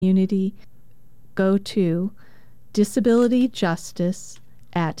community, go to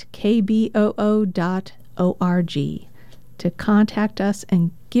disabilityjustice@kboo.org to contact us and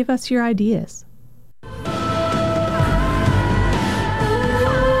give us your ideas.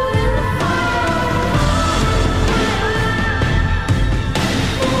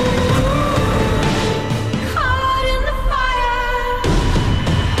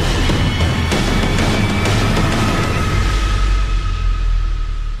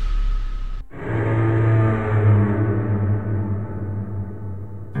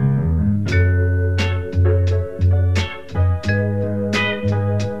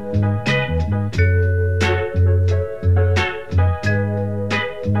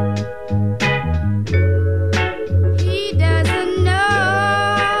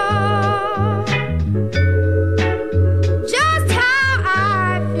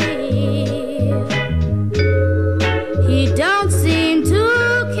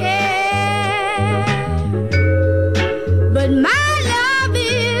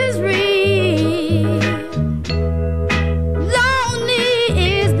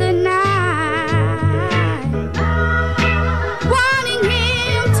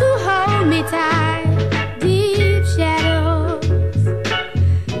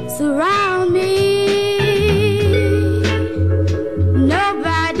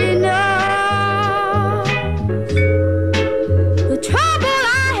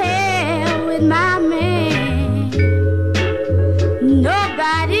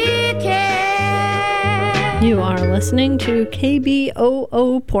 Listening to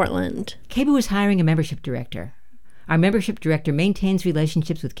KBOO Portland. KBOO is hiring a membership director. Our membership director maintains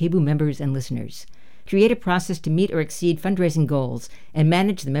relationships with KBOO members and listeners, create a process to meet or exceed fundraising goals, and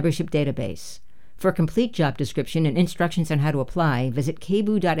manage the membership database. For a complete job description and instructions on how to apply, visit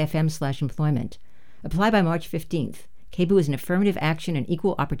kboo.fm/employment. Apply by March 15th. KBOO is an affirmative action and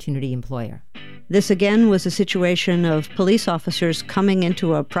equal opportunity employer. This again was a situation of police officers coming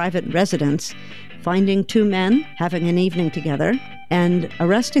into a private residence, finding two men having an evening together and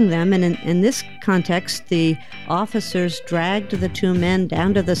arresting them. And in this context, the officers dragged the two men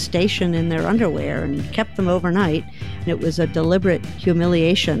down to the station in their underwear and kept them overnight. And it was a deliberate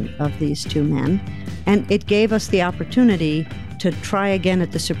humiliation of these two men. And it gave us the opportunity to try again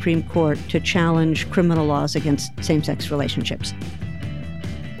at the Supreme Court to challenge criminal laws against same-sex relationships.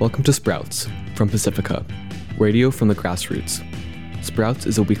 Welcome to Sprouts from Pacifica, radio from the grassroots. Sprouts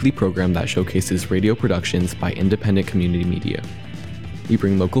is a weekly program that showcases radio productions by independent community media. We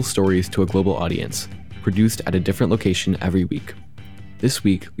bring local stories to a global audience, produced at a different location every week. This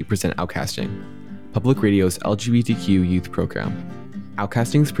week, we present Outcasting, Public Radio's LGBTQ youth program.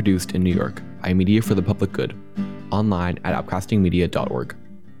 Outcasting is produced in New York by Media for the Public Good, online at outcastingmedia.org.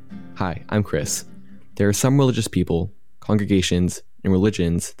 Hi, I'm Chris. There are some religious people, congregations, and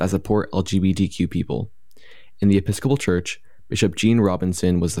religions that support LGBTQ people. In the Episcopal Church, Bishop Gene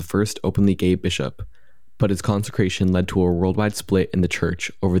Robinson was the first openly gay bishop, but his consecration led to a worldwide split in the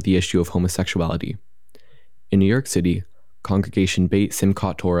church over the issue of homosexuality. In New York City, Congregation Beit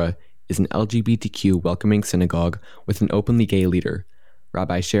Simchat Torah is an LGBTQ welcoming synagogue with an openly gay leader,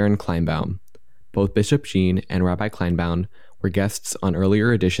 Rabbi Sharon Kleinbaum. Both Bishop Gene and Rabbi Kleinbaum were guests on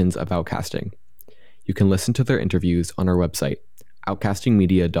earlier editions of Outcasting. You can listen to their interviews on our website,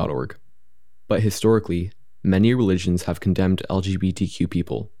 outcastingmedia.org. But historically, many religions have condemned LGBTQ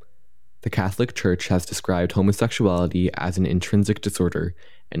people. The Catholic Church has described homosexuality as an intrinsic disorder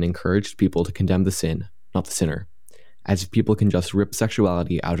and encouraged people to condemn the sin, not the sinner, as if people can just rip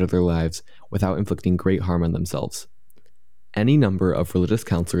sexuality out of their lives without inflicting great harm on themselves. Any number of religious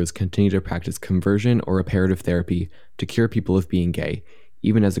counselors continue to practice conversion or reparative therapy to cure people of being gay,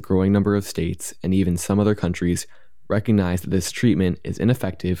 even as a growing number of states and even some other countries recognize that this treatment is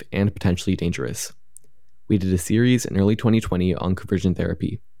ineffective and potentially dangerous. We did a series in early 2020 on conversion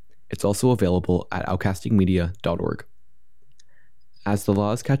therapy. It's also available at outcastingmedia.org. As the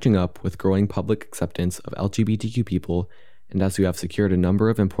law is catching up with growing public acceptance of LGBTQ people, and as we have secured a number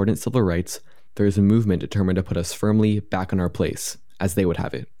of important civil rights, there is a movement determined to put us firmly back in our place, as they would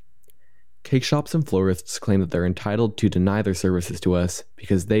have it. Cake shops and florists claim that they're entitled to deny their services to us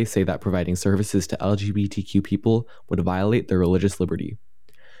because they say that providing services to LGBTQ people would violate their religious liberty.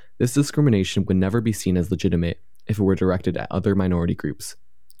 This discrimination would never be seen as legitimate if it were directed at other minority groups.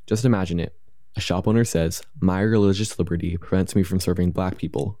 Just imagine it. A shop owner says, "My religious liberty prevents me from serving Black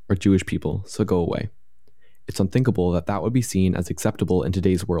people or Jewish people, so go away." It's unthinkable that that would be seen as acceptable in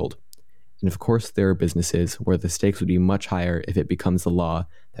today's world. And of course, there are businesses where the stakes would be much higher if it becomes the law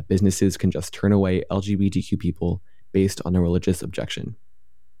that businesses can just turn away LGBTQ people based on a religious objection.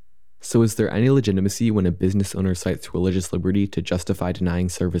 So is there any legitimacy when a business owner cites religious liberty to justify denying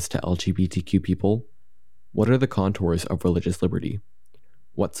service to LGBTQ people? What are the contours of religious liberty?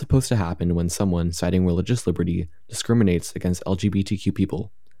 What's supposed to happen when someone citing religious liberty discriminates against LGBTQ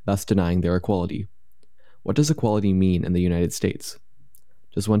people, thus denying their equality? What does equality mean in the United States?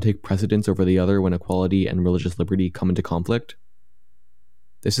 Does one take precedence over the other when equality and religious liberty come into conflict?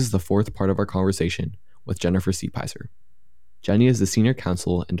 This is the fourth part of our conversation with Jennifer Seepizer. Jenny is the Senior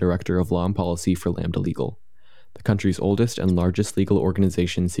Counsel and Director of Law and Policy for Lambda Legal, the country's oldest and largest legal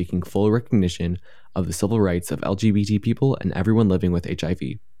organization seeking full recognition of the civil rights of LGBT people and everyone living with HIV.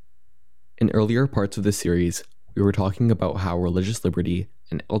 In earlier parts of this series, we were talking about how religious liberty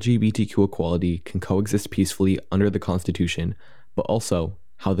and LGBTQ equality can coexist peacefully under the Constitution, but also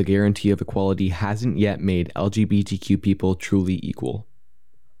how the guarantee of equality hasn't yet made LGBTQ people truly equal.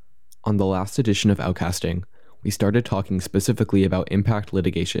 On the last edition of Outcasting, we started talking specifically about impact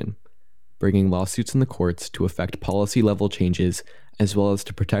litigation, bringing lawsuits in the courts to effect policy-level changes as well as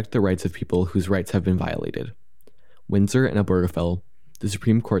to protect the rights of people whose rights have been violated. Windsor and Obergefell, the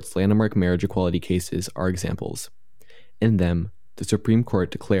Supreme Court's landmark marriage equality cases, are examples. In them, the Supreme Court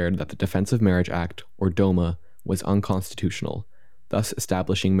declared that the Defense of Marriage Act, or DOMA, was unconstitutional, thus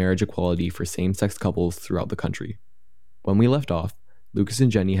establishing marriage equality for same-sex couples throughout the country. When we left off, Lucas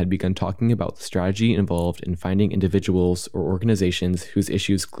and Jenny had begun talking about the strategy involved in finding individuals or organizations whose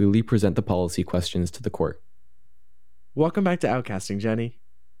issues clearly present the policy questions to the court. Welcome back to Outcasting, Jenny.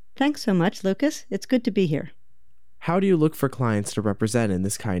 Thanks so much, Lucas. It's good to be here. How do you look for clients to represent in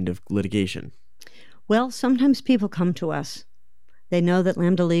this kind of litigation? Well, sometimes people come to us. They know that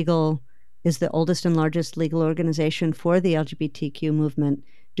Lambda Legal is the oldest and largest legal organization for the LGBTQ movement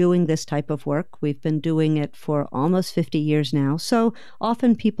doing this type of work. We've been doing it for almost 50 years now, so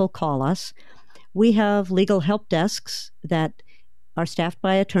often people call us. We have legal help desks that are staffed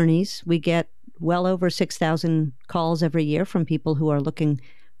by attorneys. We get well over 6,000 calls every year from people who are looking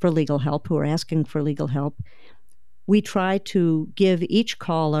for legal help, who are asking for legal help. We try to give each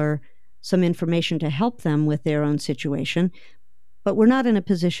caller some information to help them with their own situation, but we're not in a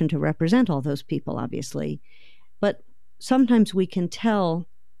position to represent all those people, obviously. But sometimes we can tell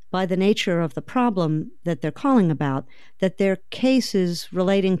by the nature of the problem that they're calling about, that their case is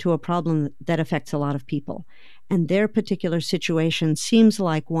relating to a problem that affects a lot of people. And their particular situation seems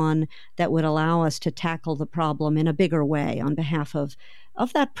like one that would allow us to tackle the problem in a bigger way on behalf of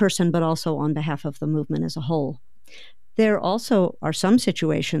that person, but also on behalf of the movement as a whole. There also are some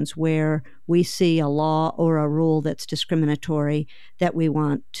situations where we see a law or a rule that's discriminatory that we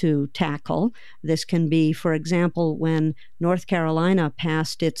want to tackle. This can be, for example, when North Carolina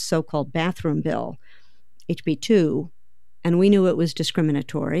passed its so-called bathroom bill, HB 2, and we knew it was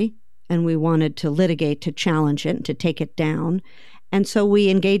discriminatory, and we wanted to litigate to challenge it and to take it down. And so we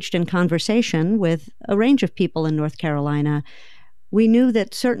engaged in conversation with a range of people in North Carolina. We knew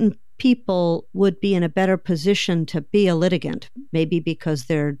that certain people would be in a better position to be a litigant, maybe because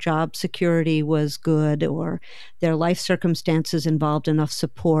their job security was good or their life circumstances involved enough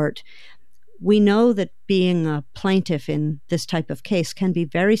support. We know that being a plaintiff in this type of case can be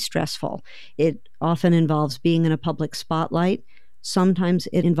very stressful. It often involves being in a public spotlight. Sometimes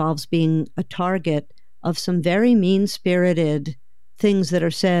it involves being a target of some very mean-spirited things that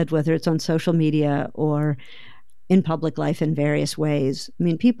are said, whether it's on social media or in public life in various ways. I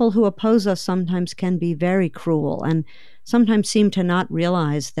mean, people who oppose us sometimes can be very cruel and sometimes seem to not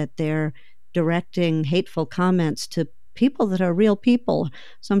realize that they're directing hateful comments to people that are real people.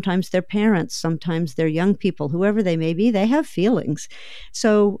 Sometimes they're parents, sometimes they're young people, whoever they may be, they have feelings.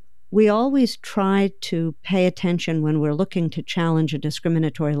 So we always try to pay attention when we're looking to challenge a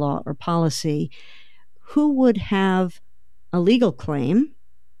discriminatory law or policy. Who would have a legal claim?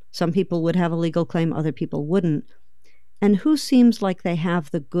 Some people would have a legal claim, other people wouldn't. And who seems like they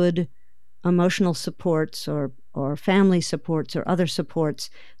have the good emotional supports or family supports or other supports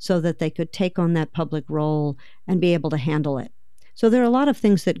so that they could take on that public role and be able to handle it. So there are a lot of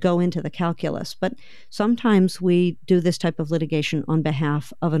things that go into the calculus, but sometimes we do this type of litigation on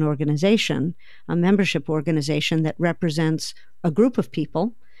behalf of an organization, a membership organization that represents a group of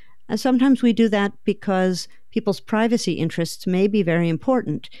people. And sometimes we do that because people's privacy interests may be very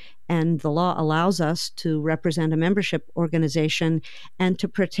important, and the law allows us to represent a membership organization and to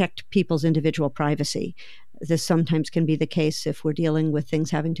protect people's individual privacy. This sometimes can be the case if we're dealing with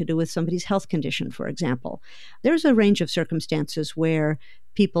things having to do with somebody's health condition, for example. There's a range of circumstances where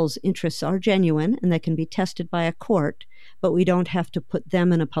people's interests are genuine and they can be tested by a court, but we don't have to put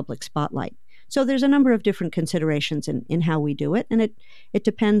them in a public spotlight. So there's a number of different considerations in how we do it, and it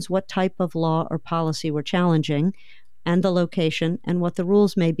depends what type of law or policy we're challenging. and the location and what the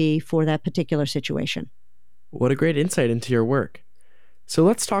rules may be for that particular situation. What a great insight into your work. So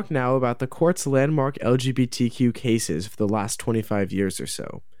let's talk now about the court's landmark LGBTQ cases for the last 25 years or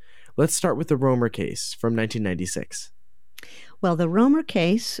so. Let's start with the Romer case from 1996. Well, the Romer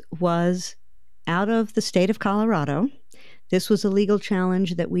case was out of the state of Colorado. This was a legal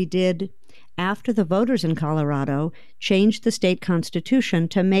challenge that we did after the voters in Colorado changed the state constitution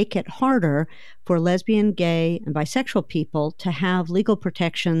to make it harder for lesbian, gay, and bisexual people to have legal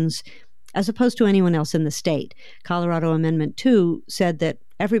protections as opposed to anyone else in the state. Colorado Amendment 2 said that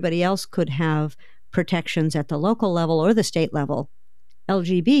everybody else could have protections at the local level or the state level.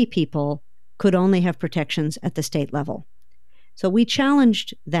 LGBT people could only have protections at the state level. So we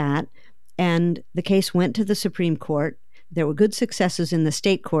challenged that, and the case went to the Supreme Court. There were good successes in the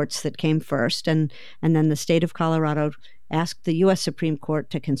state courts that came first, and then the state of Colorado asked the U.S. Supreme Court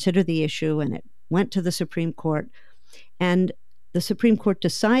to consider the issue, and it went to the Supreme Court. And the Supreme Court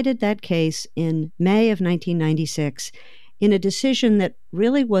decided that case in May of 1996 in a decision that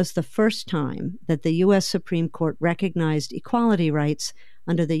really was the first time that the U.S. Supreme Court recognized equality rights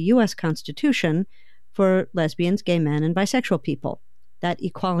under the U.S. Constitution for lesbians, gay men, and bisexual people. That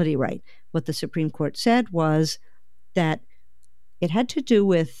equality right. What the Supreme Court said was that it had to do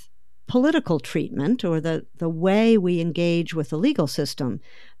with political treatment or the way we engage with the legal system,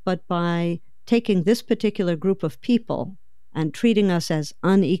 but by taking this particular group of people and treating us as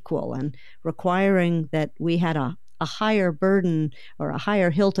unequal and requiring that we had a higher burden or a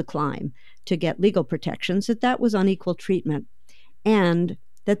higher hill to climb to get legal protections, that was unequal treatment, and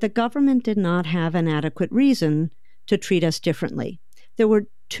that the government did not have an adequate reason to treat us differently. There were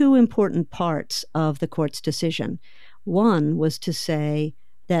two important parts of the court's decision. One was to say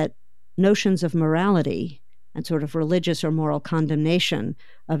that notions of morality and sort of religious or moral condemnation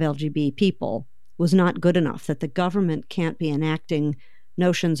of LGBT people was not good enough, that the government can't be enacting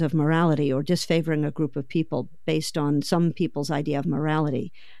notions of morality or disfavoring a group of people based on some people's idea of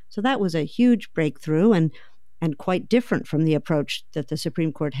morality. So that was a huge breakthrough and quite different from the approach that the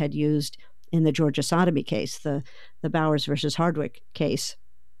Supreme Court had used in the Georgia sodomy case, the Bowers versus Hardwick case,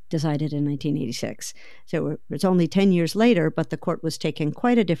 decided in 1986. So it's only 10 years later, but the court was taking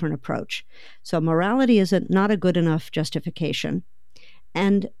quite a different approach. So morality is not a good enough justification.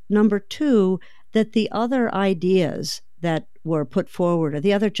 And number two, that the other ideas that were put forward or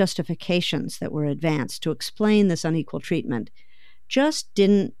the other justifications that were advanced to explain this unequal treatment just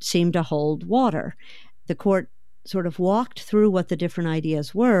didn't seem to hold water. The court sort of walked through what the different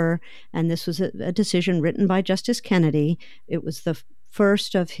ideas were, and this was a decision written by Justice Kennedy. It was the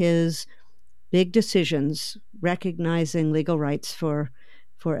first of his big decisions recognizing legal rights for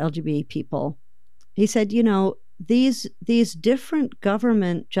LGBT people. He said, you know, these different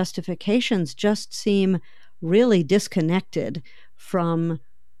government justifications just seem really disconnected from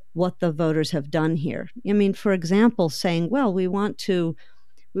what the voters have done here. I mean, for example, saying, well, we want to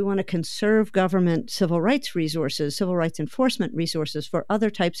conserve government civil rights resources, civil rights enforcement resources for other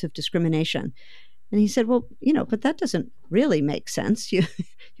types of discrimination. And he said, well, you know, but that doesn't really make sense. You've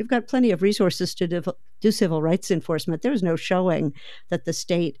got plenty of resources to do civil rights enforcement. There was no showing that the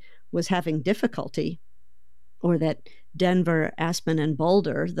state was having difficulty, or that Denver, Aspen, and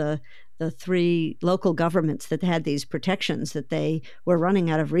Boulder, the three local governments that had these protections, that they were running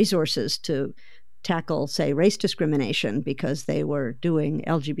out of resources to tackle, say, race discrimination because they were doing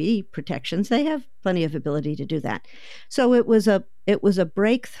LGBT protections. They have plenty of ability to do that. So it was a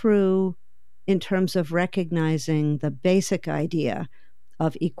breakthrough in terms of recognizing the basic idea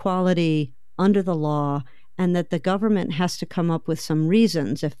of equality under the law, and that the government has to come up with some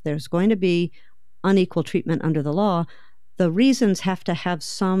reasons. If there's going to be unequal treatment under the law, the reasons have to have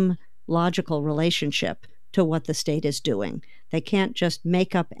some logical relationship to what the state is doing. They can't just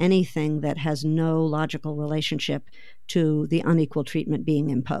make up anything that has no logical relationship to the unequal treatment being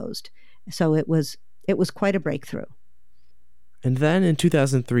imposed. So it was quite a breakthrough. And then in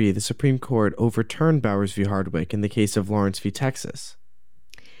 2003, the Supreme Court overturned Bowers v. Hardwick in the case of Lawrence v. Texas.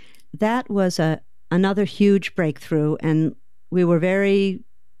 That was another huge breakthrough, and we were very,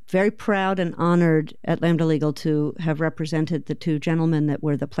 very proud and honored at Lambda Legal to have represented the two gentlemen that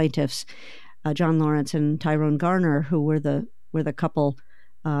were the plaintiffs, John Lawrence and Tyrone Garner, who were the couple,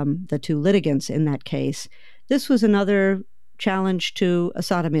 the two litigants in that case. This was another challenge to a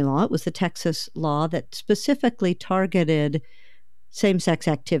sodomy law. It was the Texas law that specifically targeted same-sex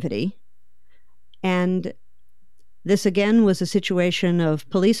activity. And this, again, was a situation of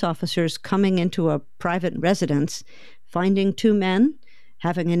police officers coming into a private residence, finding two men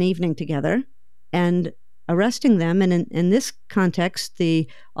having an evening together, and arresting them. And in this context, the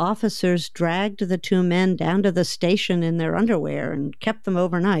officers dragged the two men down to the station in their underwear and kept them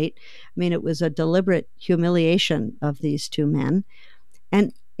overnight. I mean, it was a deliberate humiliation of these two men.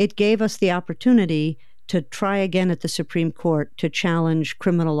 And it gave us the opportunity to try again at the Supreme Court to challenge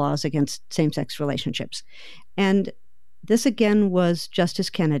criminal laws against same-sex relationships. And this again was Justice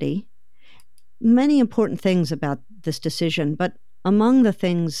Kennedy. Many important things about this decision, but among the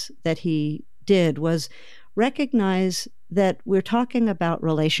things that he did was recognize that we're talking about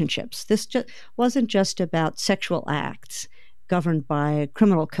relationships. This wasn't just about sexual acts governed by a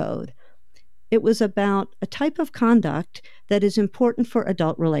criminal code. It was about a type of conduct that is important for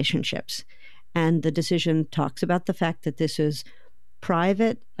adult relationships. And the decision talks about the fact that this is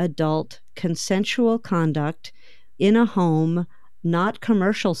private, adult, consensual conduct in a home, not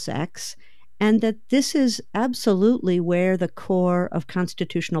commercial sex, and that this is absolutely where the core of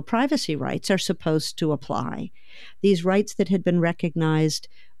constitutional privacy rights are supposed to apply. These rights that had been recognized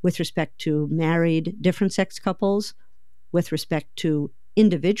with respect to married different-sex couples, with respect to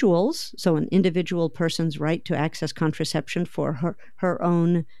individuals, so an individual person's right to access contraception for her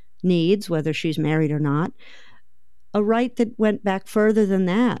own needs, whether she's married or not, a right that went back further than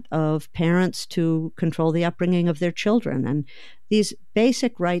that of parents to control the upbringing of their children, and these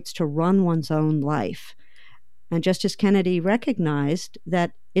basic rights to run one's own life. And Justice Kennedy recognized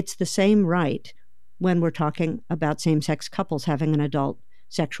that it's the same right when we're talking about same-sex couples having an adult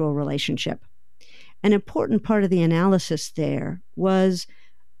sexual relationship. An important part of the analysis there was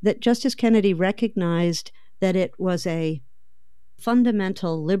that Justice Kennedy recognized that it was a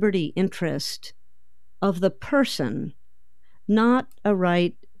fundamental liberty interest of the person, not a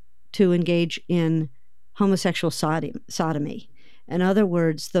right to engage in homosexual sodomy. In other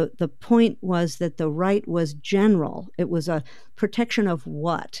words, the point was that the right was general. It was a protection of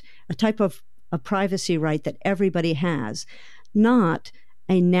what? A type of a privacy right that everybody has, not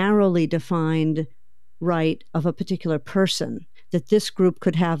a narrowly defined right of a particular person, that this group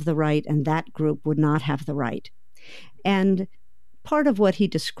could have the right and that group would not have the right. And part of what he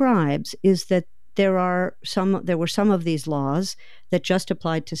describes is that there were some of these laws that just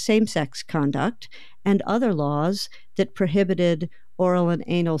applied to same-sex conduct and other laws that prohibited oral and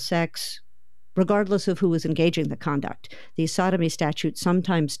anal sex regardless of who was engaging the conduct. These sodomy statutes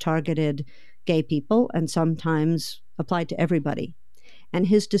sometimes targeted gay people and sometimes applied to everybody. And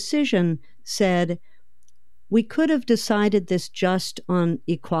his decision said, we could have decided this just on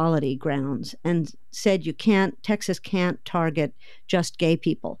equality grounds and said Texas can't target just gay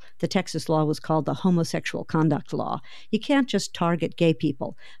people. The Texas law was called the Homosexual Conduct Law. You can't just target gay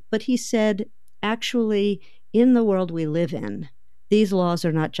people. But he said, actually, in the world we live in, these laws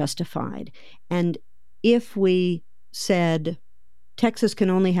are not justified. And if we said Texas can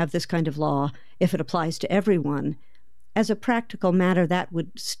only have this kind of law if it applies to everyone, as a practical matter, that would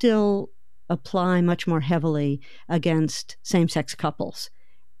still apply much more heavily against same-sex couples.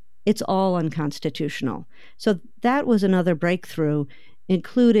 It's all unconstitutional. So that was another breakthrough,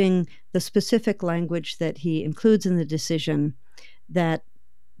 including the specific language that he includes in the decision that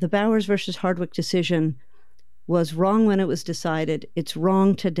the Bowers versus Hardwick decision was wrong when it was decided. It's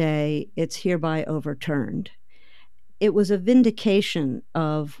wrong today. It's hereby overturned. It was a vindication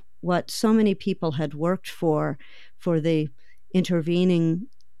of what so many people had worked for the intervening,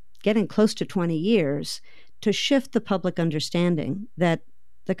 getting close to 20 years, to shift the public understanding that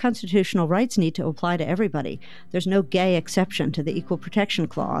the constitutional rights need to apply to everybody. There's no gay exception to the Equal Protection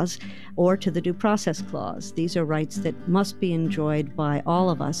Clause or to the Due Process Clause. These are rights that must be enjoyed by all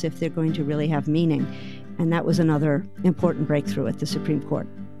of us if they're going to really have meaning. And that was another important breakthrough at the Supreme Court.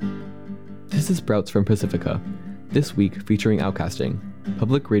 This is Sprouts from Pacifica, this week featuring Outcasting,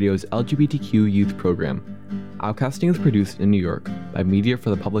 Public Radio's LGBTQ youth program. Outcasting is produced in New York by Media for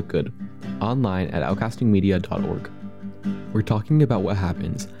the Public Good, online at outcastingmedia.org. We're talking about what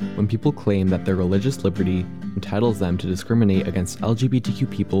happens when people claim that their religious liberty entitles them to discriminate against LGBTQ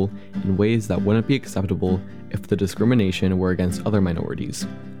people in ways that wouldn't be acceptable if the discrimination were against other minorities.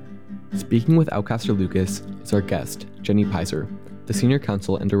 Speaking with Outcaster Lucas is our guest, Jenny Pizer, the Senior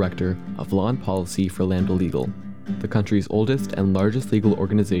Counsel and Director of Law and Policy for Lambda Legal, the country's oldest and largest legal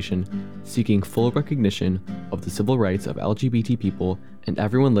organization seeking full recognition of the civil rights of LGBT people and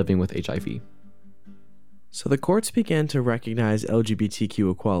everyone living with HIV. So the courts began to recognize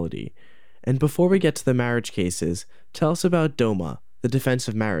LGBTQ equality. And before we get to the marriage cases, tell us about DOMA, the Defense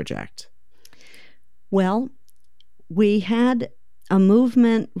of Marriage Act. Well, we had a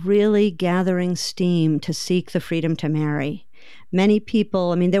movement really gathering steam to seek the freedom to marry. Many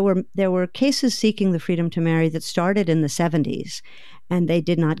people, there were cases seeking the freedom to marry that started in the 70s. and they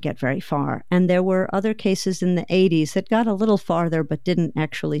did not get very far. And there were other cases in the 80s that got a little farther but didn't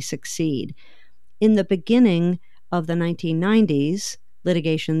actually succeed. In the beginning of the 1990s,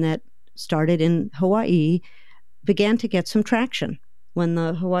 litigation that started in Hawaii began to get some traction when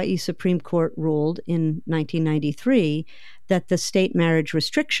the Hawaii Supreme Court ruled in 1993 that the state marriage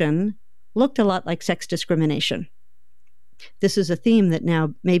restriction looked a lot like sex discrimination. This is a theme that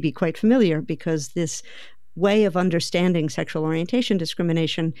now may be quite familiar because this way of understanding sexual orientation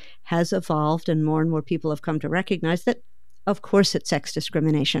discrimination has evolved, and more people have come to recognize that, of course, it's sex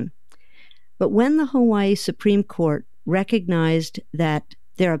discrimination. But when the Hawaii Supreme Court recognized that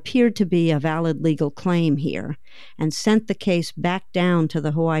there appeared to be a valid legal claim here and sent the case back down to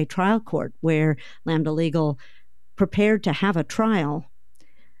the Hawaii trial court where Lambda Legal prepared to have a trial,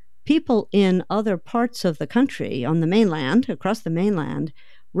 people in other parts of the country, on the mainland, across the mainland,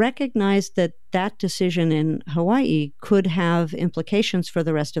 recognized that that decision in Hawaii could have implications for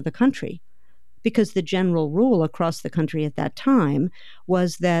the rest of the country, because the general rule across the country at that time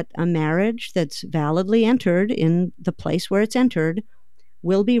was that a marriage that's validly entered in the place where it's entered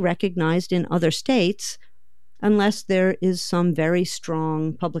will be recognized in other states unless there is some very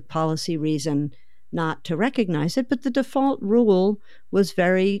strong public policy reason not to recognize it. But the default rule was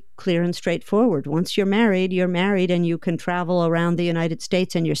very clear and straightforward. Once you're married, and you can travel around the United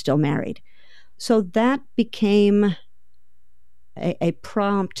States and you're still married. So that became a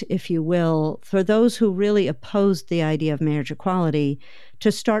prompt, if you will, for those who really opposed the idea of marriage equality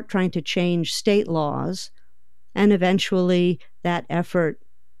to start trying to change state laws. And eventually that effort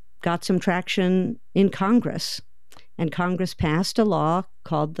got some traction in Congress. And Congress passed a law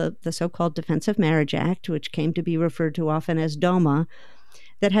called the so-called Defense of Marriage Act, which came to be referred to often as DOMA,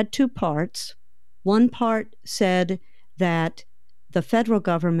 that had two parts. One part said that the federal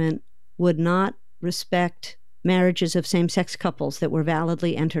government would not respect marriages of same-sex couples that were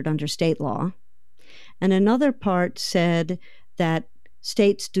validly entered under state law. And another part said that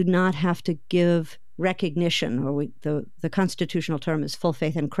states do not have to give recognition, or the constitutional term is full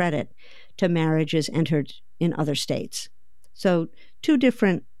faith and credit, to marriages entered in other states. So two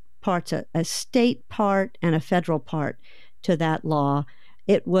different parts, a state part and a federal part to that law.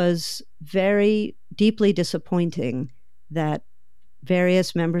 It was very deeply disappointing that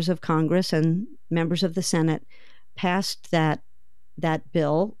various members of Congress and members of the Senate passed that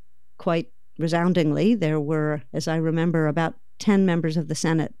bill quite resoundingly. There were, as I remember, about 10 members of the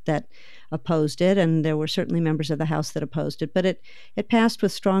Senate that opposed it, and there were certainly members of the House that opposed it. But it passed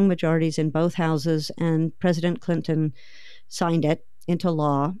with strong majorities in both houses, and President Clinton signed it into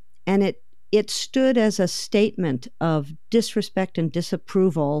law. And it stood as a statement of disrespect and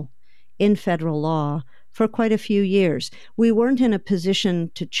disapproval in federal law for quite a few years. We weren't in a position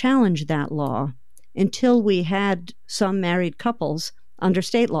to challenge that law until we had some married couples under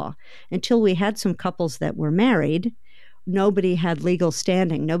state law. Until we had some couples that were married, nobody had legal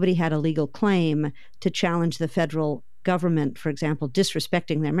standing. Nobody had a legal claim to challenge the federal government, for example,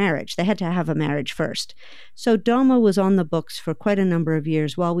 disrespecting their marriage. They had to have a marriage first. So DOMA was on the books for quite a number of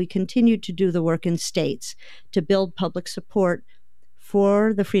years while we continued to do the work in states to build public support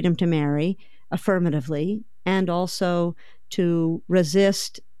for the freedom to marry affirmatively, and also to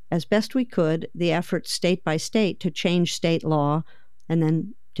resist, as best we could, the efforts state by state to change state law and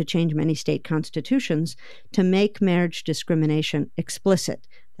then to change many state constitutions to make marriage discrimination explicit.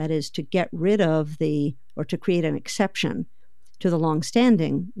 That is, to get rid of or to create an exception to the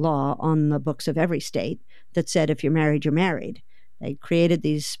longstanding law on the books of every state that said if you're married, you're married. They created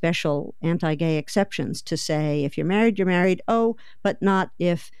these special anti-gay exceptions to say if you're married, but not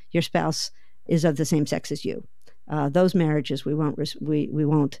if your spouse is of the same sex as you. Those marriages we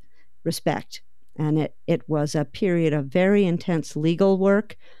won't respect. And it was a period of very intense legal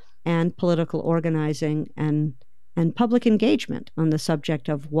work and political organizing and public engagement on the subject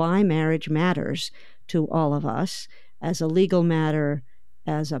of why marriage matters to all of us as a legal matter,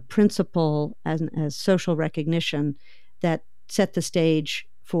 as a principle, as social recognition that set the stage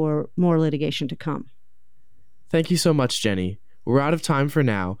for more litigation to come. Thank you so much, Jenny. We're out of time for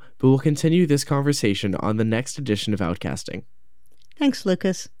now, but we'll continue this conversation on the next edition of Outcasting. Thanks,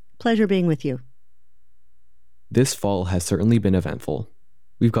 Lucas. Pleasure being with you. This fall has certainly been eventful.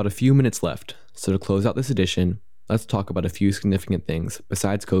 We've got a few minutes left, so to close out this edition, let's talk about a few significant things,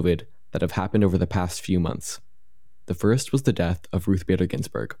 besides COVID, that have happened over the past few months. The first was the death of Ruth Bader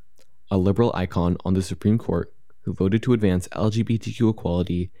Ginsburg, a liberal icon on the Supreme Court who voted to advance LGBTQ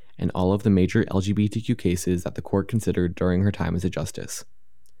equality in all of the major LGBTQ cases that the court considered during her time as a justice.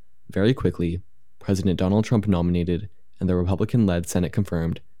 Very quickly, President Donald Trump nominated, and the Republican-led Senate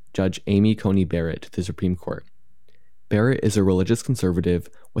confirmed, Judge Amy Coney Barrett to the Supreme Court. Barrett is a religious conservative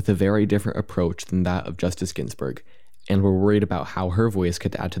with a very different approach than that of Justice Ginsburg, and we're worried about how her voice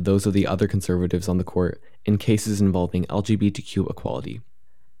could add to those of the other conservatives on the court in cases involving LGBTQ equality.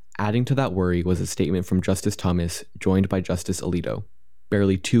 Adding to that worry was a statement from Justice Thomas, joined by Justice Alito,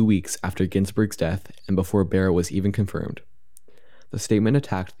 barely 2 weeks after Ginsburg's death and before Barrett was even confirmed. The statement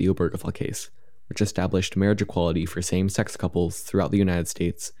attacked the Obergefell case, which established marriage equality for same-sex couples throughout the United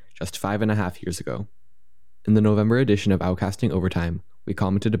States just 5.5 years ago. In the November edition of Outcasting Overtime, we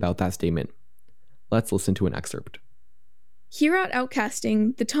commented about that statement. Let's listen to an excerpt. Here at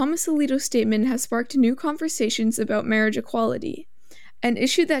Outcasting, the Thomas Alito statement has sparked new conversations about marriage equality, an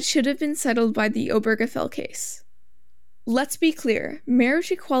issue that should have been settled by the Obergefell case. Let's be clear,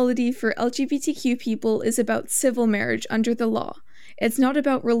 marriage equality for LGBTQ people is about civil marriage under the law. It's not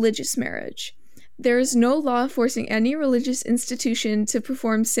about religious marriage. There is no law forcing any religious institution to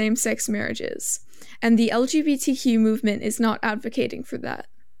perform same-sex marriages, and the LGBTQ movement is not advocating for that.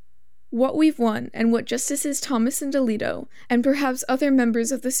 What we've won, and what Justices Thomas and Alito, and perhaps other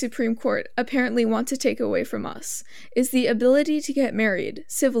members of the Supreme Court apparently want to take away from us, is the ability to get married,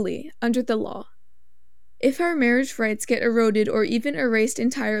 civilly, under the law. If our marriage rights get eroded or even erased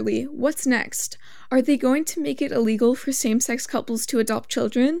entirely, what's next? Are they going to make it illegal for same-sex couples to adopt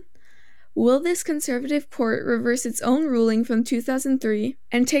children? Will this conservative court reverse its own ruling from 2003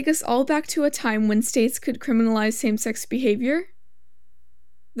 and take us all back to a time when states could criminalize same-sex behavior?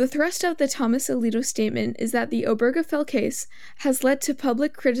 The thrust of the Thomas Alito statement is that the Obergefell case has led to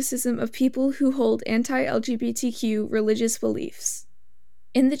public criticism of people who hold anti-LGBTQ religious beliefs.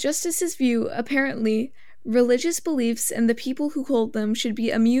 In the justice's view, apparently, religious beliefs and the people who hold them should be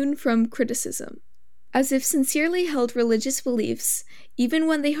immune from criticism. As if sincerely held religious beliefs, even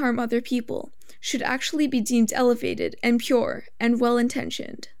when they harm other people, should actually be deemed elevated and pure and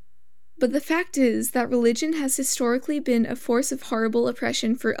well-intentioned. But the fact is that religion has historically been a force of horrible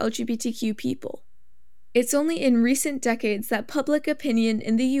oppression for LGBTQ people. It's only in recent decades that public opinion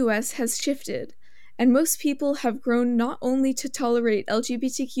in the US has shifted, and most people have grown not only to tolerate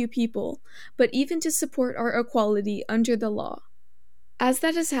LGBTQ people, but even to support our equality under the law. As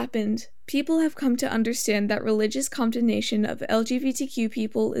that has happened, people have come to understand that religious condemnation of LGBTQ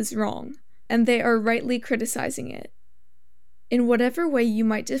people is wrong, and they are rightly criticizing it. In whatever way you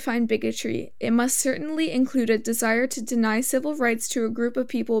might define bigotry, it must certainly include a desire to deny civil rights to a group of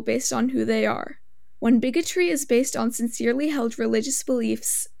people based on who they are. When bigotry is based on sincerely held religious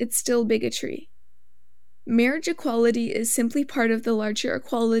beliefs, it's still bigotry. Marriage equality is simply part of the larger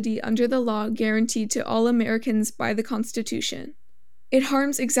equality under the law guaranteed to all Americans by the Constitution. It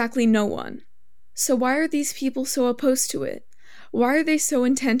harms exactly no one. So why are these people so opposed to it? Why are they so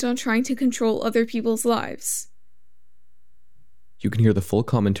intent on trying to control other people's lives? You can hear the full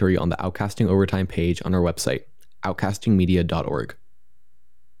commentary on the Outcasting Overtime page on our website, outcastingmedia.org.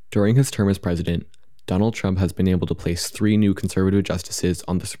 During his term as president, Donald Trump has been able to place 3 new conservative justices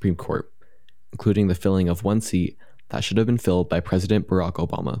on the Supreme Court, including the filling of 1 seat that should have been filled by President Barack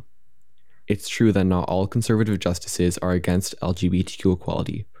Obama. It's true that not all conservative justices are against LGBTQ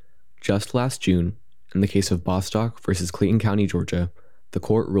equality. Just last June, in the case of Bostock versus Clayton County, Georgia, the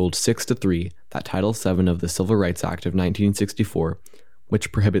court ruled 6-3 that Title VII of the Civil Rights Act of 1964,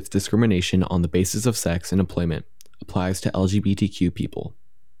 which prohibits discrimination on the basis of sex in employment, applies to LGBTQ people.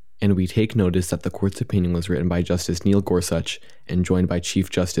 And we take notice that the court's opinion was written by Justice Neil Gorsuch and joined by Chief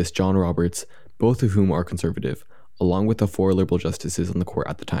Justice John Roberts, both of whom are conservative, along with the 4 liberal justices on the court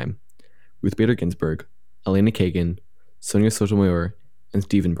at the time: Ruth Bader Ginsburg, Elena Kagan, Sonia Sotomayor, and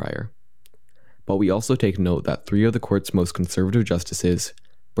Stephen Breyer. But we also take note that 3 of the court's most conservative justices,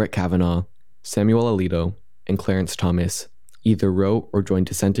 Brett Kavanaugh, Samuel Alito, and Clarence Thomas, either wrote or joined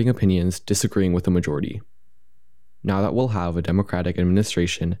dissenting opinions disagreeing with the majority. Now that we'll have a Democratic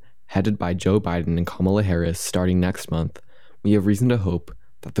administration headed by Joe Biden and Kamala Harris starting next month, we have reason to hope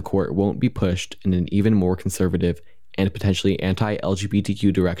that the court won't be pushed in an even more conservative and potentially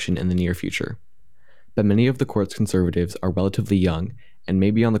anti-LGBTQ direction in the near future. But many of the court's conservatives are relatively young and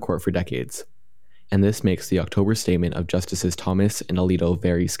may be on the court for decades. And this makes the October statement of Justices Thomas and Alito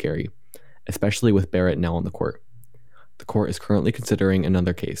very scary, especially with Barrett now on the court. The court is currently considering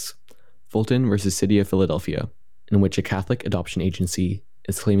another case, Fulton versus City of Philadelphia, in which a Catholic adoption agency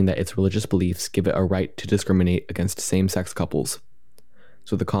is claiming that its religious beliefs give it a right to discriminate against same-sex couples.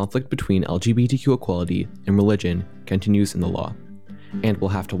 So the conflict between LGBTQ equality and religion continues in the law, and we'll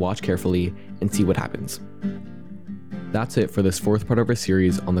have to watch carefully and see what happens. That's it for this 4th part of our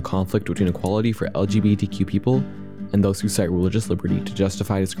series on the conflict between equality for LGBTQ people and those who cite religious liberty to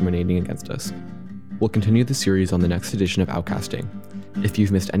justify discriminating against us. We'll continue the series on the next edition of Outcasting. If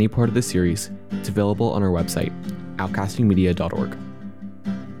you've missed any part of the series, it's available on our website, outcastingmedia.org.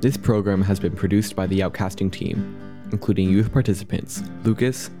 This program has been produced by the Outcasting team, including youth participants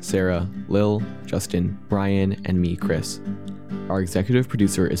Lucas, Sarah, Lil, Justin, Brian, and me, Chris. Our executive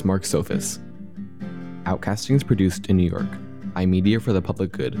producer is Mark Sophis. Outcasting is produced in New York. iMedia for the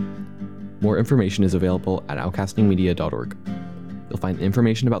public good. More information is available at outcastingmedia.org. You'll find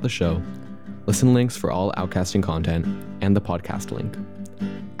information about the show, listen links for all Outcasting content, and the podcast link.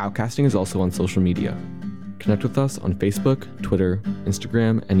 Outcasting is also on social media. Connect with us on Facebook, Twitter,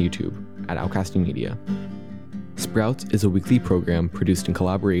 Instagram, and YouTube at Outcasting Media. Sprouts is a weekly program produced in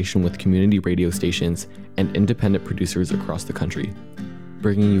collaboration with community radio stations and independent producers across the country,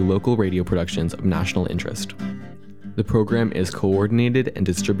 bringing you local radio productions of national interest. The program is coordinated and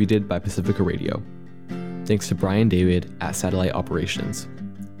distributed by Pacifica Radio. Thanks to Brian David at Satellite Operations.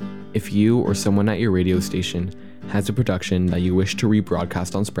 If you or someone at your radio station has a production that you wish to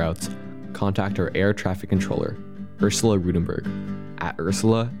rebroadcast on Sprouts, contact our air traffic controller, Ursula Rudenberg, at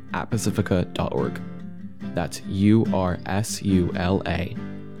ursula@pacifica.org. That's URSULA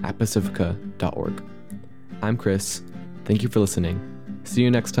at pacifica.org. I'm Chris. Thank you for listening. See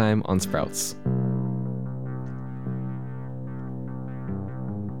you next time on Sprouts.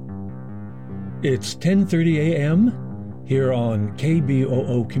 It's 10:30 a.m. here on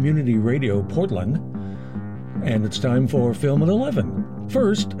KBOO Community Radio Portland, and it's time for Film at 11.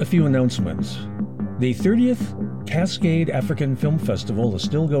 First, a few announcements. The 30th Cascade African Film Festival is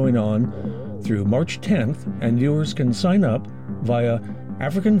still going on through March 10th, and viewers can sign up via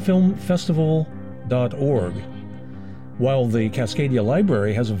africanfilmfestival.org. While the Cascadia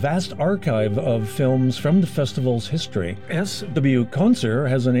Library has a vast archive of films from the festival's history, S.W. Conser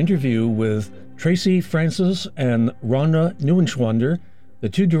has an interview with Tracy Francis and Rhonda Neuenschwander, the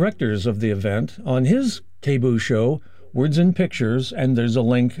two directors of the event, on his KBOO show, Words and Pictures, and there's a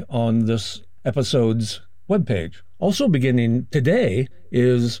link on this episode's webpage. Also beginning today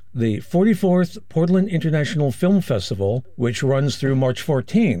is the 44th Portland International Film Festival, which runs through March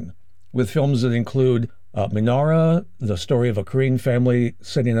 14, with films that include Minara, the story of a Korean family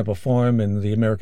setting up a farm in the American